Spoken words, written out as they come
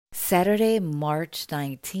Saturday, March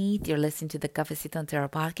 19th. You're listening to the Cafecito and Tarot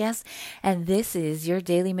podcast, and this is your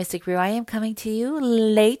daily Mystic Brew. I am coming to you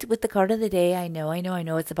late with the card of the day. I know.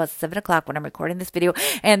 It's about 7 o'clock when I'm recording this video,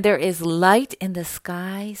 and there is light in the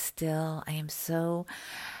sky still. I am so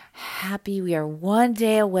happy. We are one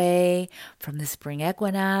day away from the spring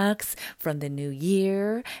equinox, from the new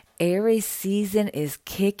year. Aries season is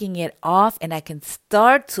kicking it off, and I can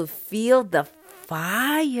start to feel the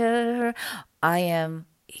fire. I am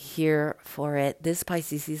here for it. This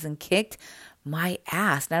Pisces season kicked my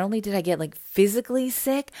ass. Not only did I get physically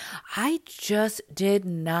sick, I just did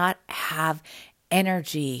not have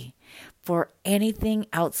energy for anything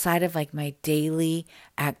outside of my daily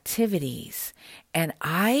activities. And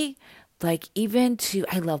I love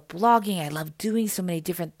blogging. I love doing so many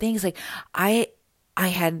different things. I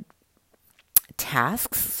had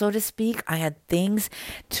tasks, so to speak. I had things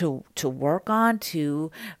to work on to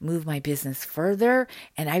move my business further.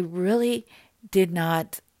 And I really did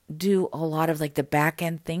not do a lot of the back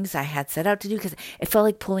end things I had set out to do because it felt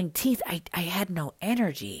like pulling teeth. I had no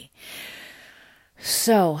energy.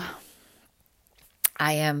 So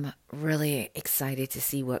I am really excited to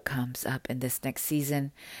see what comes up in this next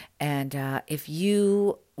season. And if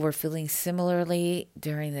you were feeling similarly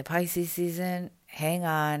during the Pisces season, hang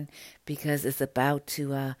on, because it's about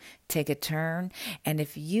to take a turn. And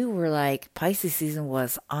if you were Pisces season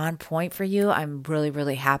was on point for you, I'm really,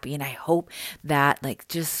 really happy. And I hope that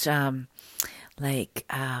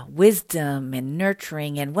wisdom and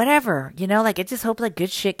nurturing and whatever, I just hope good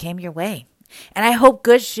shit came your way. And I hope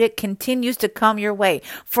good shit continues to come your way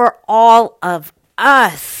for all of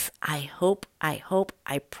us. I hope, I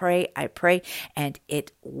pray, and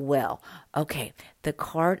it will. Okay, the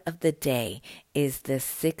card of the day is the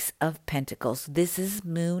Six of Pentacles. This is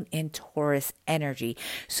Moon in Taurus energy.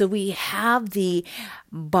 So we have the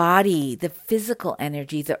body, the physical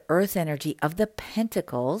energy, the earth energy of the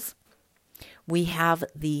Pentacles. We have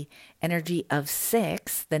the energy of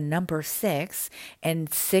 6, the number 6,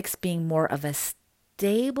 and 6 being more of a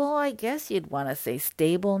stable, I guess you'd want to say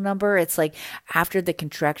stable number. It's after the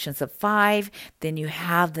contractions of 5, then you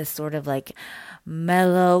have this sort of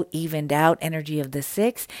mellow, evened out energy of the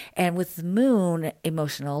 6. And with the moon,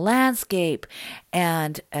 emotional landscape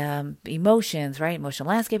and emotions, right? Emotional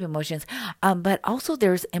landscape, emotions. But also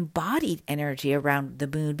there's embodied energy around the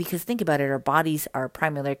moon, because think about it, our bodies are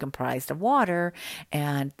primarily comprised of water,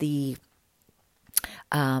 and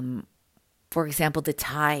for example, the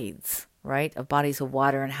tides, right, of bodies of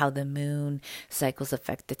water, and how the moon cycles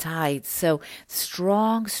affect the tides. So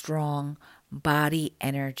strong body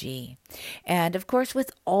energy. And of course,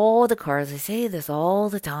 with all the cards, I say this all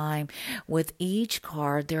the time, with each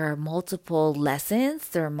card, there are multiple lessons,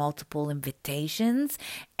 there are multiple invitations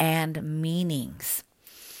and meanings.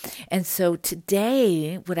 And so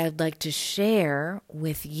today, what I'd like to share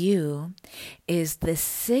with you is the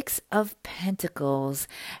Six of Pentacles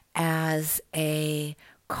as a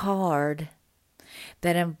card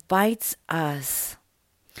that invites us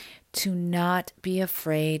to not be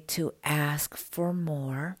afraid to ask for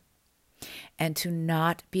more, and to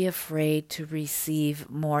not be afraid to receive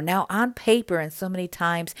more. Now, on paper, and so many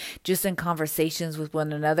times just in conversations with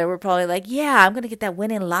one another, we're probably yeah, I'm going to get that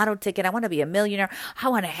winning lotto ticket. I want to be a millionaire. I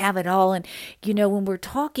want to have it all. And, when we're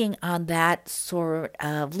talking on that sort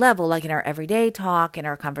of level, in our everyday talk, in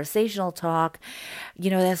our conversational talk,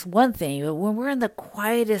 that's one thing. But when we're in the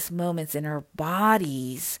quietest moments in our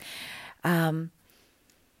bodies,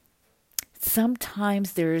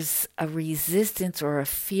 sometimes there's a resistance or a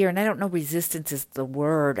fear, and I don't know resistance is the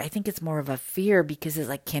word. I think it's more of a fear, because it's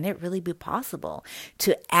can it really be possible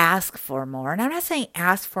to ask for more? And I'm not saying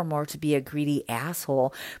ask for more to be a greedy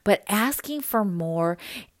asshole, but asking for more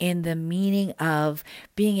in the meaning of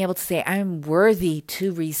being able to say, I'm worthy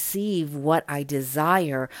to receive what I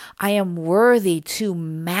desire. I am worthy to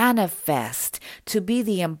manifest, to be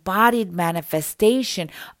the embodied manifestation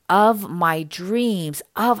of my dreams,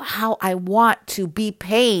 of how I want to be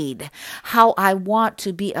paid, how I want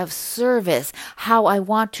to be of service, how I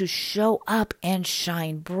want to show up and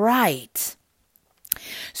shine bright.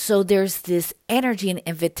 So there's this energy and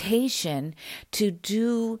invitation to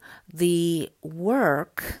do the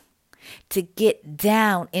work, to get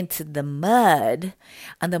down into the mud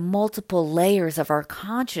on the multiple layers of our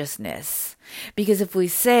consciousness. Because if we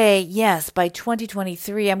say, yes, by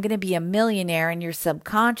 2023, I'm going to be a millionaire, and your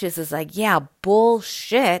subconscious is yeah,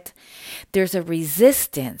 bullshit, there's a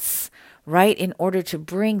resistance, right, in order to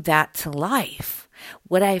bring that to life.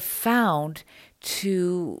 What I found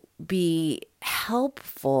to be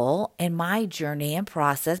helpful in my journey and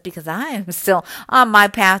process, because I am still on my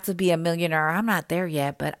path to be a millionaire. I'm not there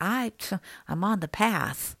yet, but I'm on the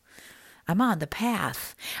path. I'm on the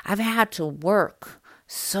path. I've had to work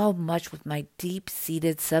so much with my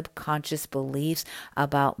deep-seated subconscious beliefs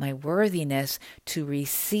about my worthiness to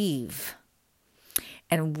receive.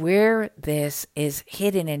 And where this is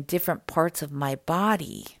hidden in different parts of my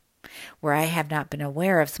body, where I have not been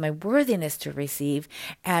aware of. So my worthiness to receive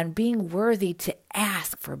and being worthy to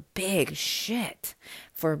ask for big shit,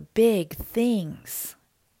 for big things,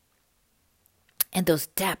 and those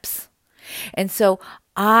depths. And so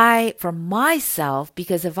for myself,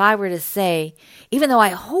 because if I were to say, even though I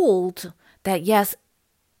hold that, yes,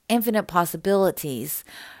 infinite possibilities,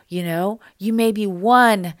 you may be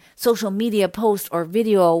one social media post or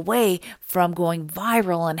video away from going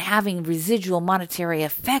viral and having residual monetary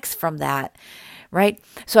effects from that, right?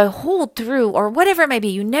 So I hold through, or whatever it may be.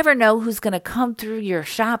 You never know who's going to come through your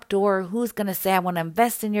shop door, who's going to say, I want to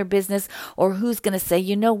invest in your business, or who's going to say,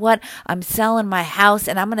 you know what, I'm selling my house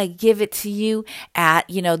and I'm going to give it to you at,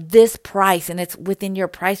 this price, and it's within your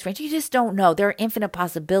price range. You just don't know. There are infinite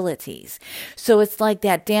possibilities. So it's like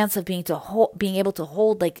that dance of being able to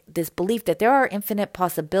hold like this belief that there are infinite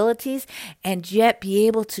possibilities and yet be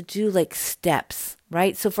able to do like steps.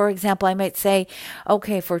 Right? So for example, I might say,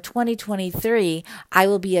 okay, for 2023, I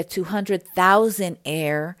will be a 200,000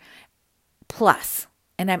 air plus,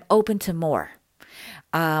 and I'm open to more.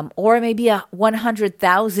 Or maybe a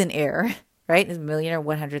 100,000 air, right? A million or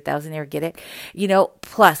 100,000 air, get it?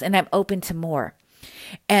 Plus, and I'm open to more.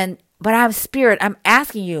 But I'm spirit, I'm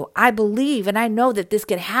asking you, I believe and I know that this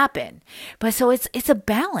can happen. But so it's a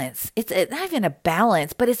balance. It's not even a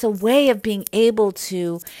balance, but it's a way of being able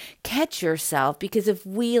to catch yourself. Because if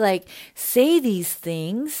we say these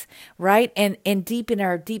things, right, and deep in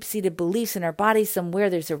our deep-seated beliefs in our body somewhere,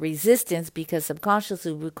 there's a resistance because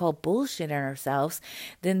subconsciously we call bullshit on ourselves,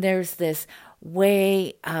 then there's this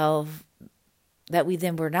way of that we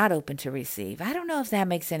then were not open to receive. I don't know if that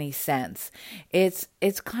makes any sense. It's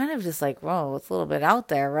kind of just like, whoa, it's a little bit out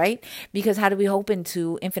there, right? Because how do we open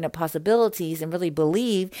to infinite possibilities and really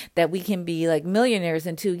believe that we can be like millionaires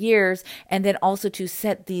in 2 years, and then also to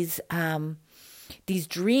set these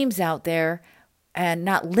dreams out there and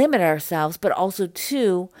not limit ourselves, but also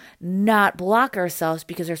to not block ourselves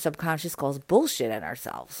because our subconscious calls bullshit on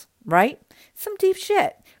ourselves, right? Some deep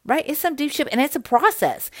shit, right? It's some deep shit, and it's a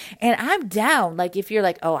process. And I'm down. Like, if you're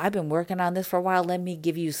like, oh, I've been working on this for a while, let me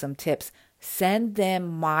give you some tips. Send them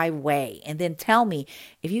my way, and then tell me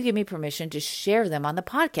if you give me permission to share them on the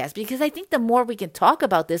podcast, because I think the more we can talk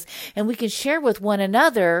about this and we can share with one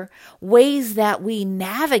another ways that we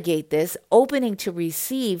navigate this, opening to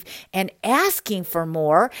receive and asking for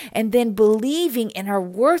more, and then believing in our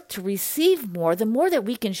worth to receive more, the more that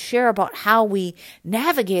we can share about how we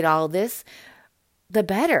navigate all this, the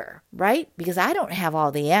better, right? Because I don't have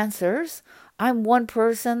all the answers. I'm one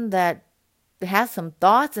person that has some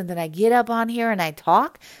thoughts, and then I get up on here and I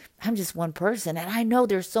talk. I'm just one person, and I know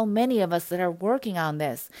there's so many of us that are working on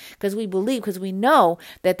this because we believe, because we know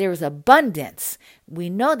that there is abundance.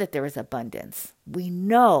 We know that there is abundance. We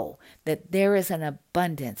know that there is an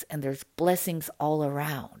abundance, and there's blessings all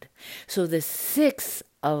around. So the 6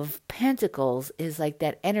 of Pentacles is like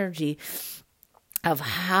that energy of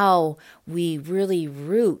how we really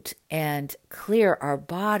root and clear our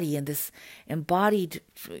body in this embodied,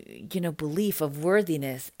 belief of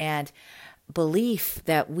worthiness and belief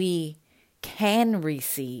that we can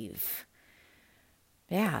receive.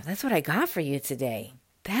 Yeah, that's what I got for you today.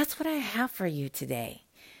 That's what I have for you today.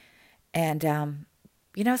 And,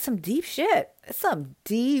 some deep shit. It's some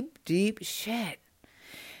deep, deep shit.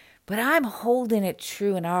 But I'm holding it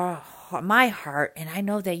true in my heart, and I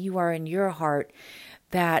know that you are in your heart,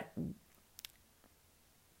 that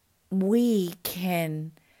we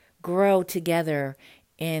can grow together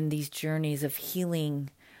in these journeys of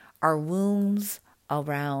healing our wounds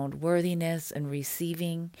around worthiness and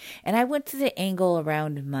receiving. And I went to the angle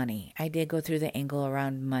around money. I did go through the angle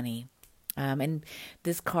around money. And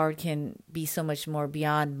this card can be so much more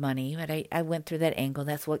beyond money, but I went through that angle.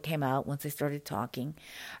 That's what came out once I started talking.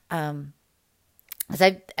 Because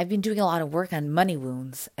I've been doing a lot of work on money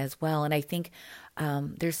wounds as well. And I think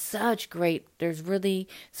there's really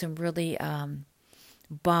some really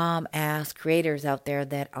bomb-ass creators out there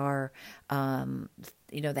that are,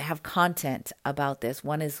 that have content about this.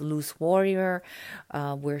 One is Loose Warrior,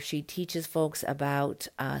 where she teaches folks about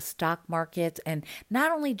stock markets, and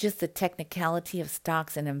not only just the technicality of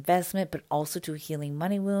stocks and investment, but also to healing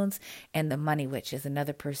money wounds. And the Money Witch is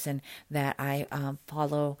another person that I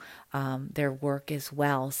follow their work as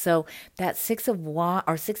well. So that 6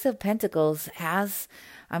 of Pentacles has,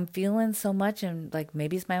 I'm feeling so much, and like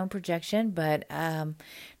maybe it's my own projection, but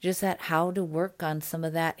just that how to work on some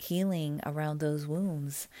of that healing around those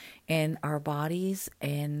wounds in our bodies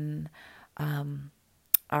and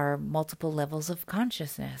our multiple levels of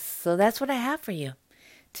consciousness. So that's what I have for you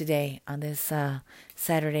today on this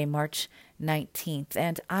Saturday, March 19th.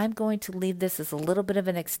 And I'm going to leave this as a little bit of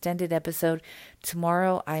an extended episode.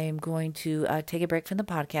 Tomorrow, I am going to take a break from the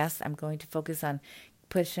podcast. I'm going to focus on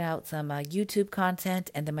pushing out some YouTube content,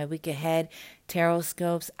 and then my week ahead, tarot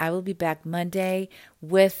scopes. I will be back Monday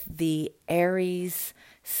with the Aries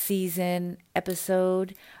season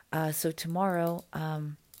episode. So tomorrow,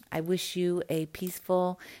 I wish you a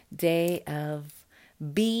peaceful day of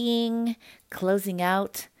being, closing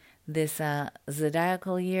out this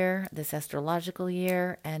zodiacal year, this astrological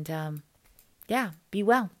year, and be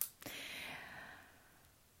well.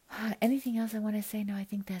 Anything else I want to say? No, I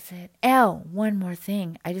think that's it. Oh, one more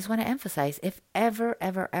thing. I just want to emphasize, if ever,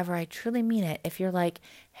 I truly mean it, if you're like,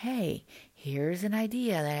 hey, here's an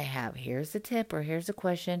idea that I have, here's a tip, or here's a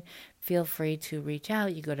question, feel free to reach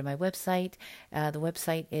out. You go to my website. The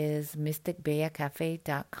website is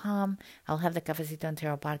mysticbellacafe.com. I'll have the Cafecito and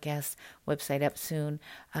Tarot podcast website up soon.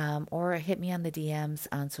 Or hit me on the DMs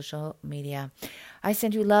on social media. I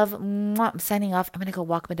send you love. Mwah. I'm signing off. I'm going to go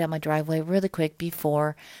walk down my driveway really quick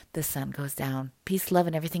before the sun goes down. Peace, love,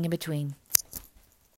 and everything in between.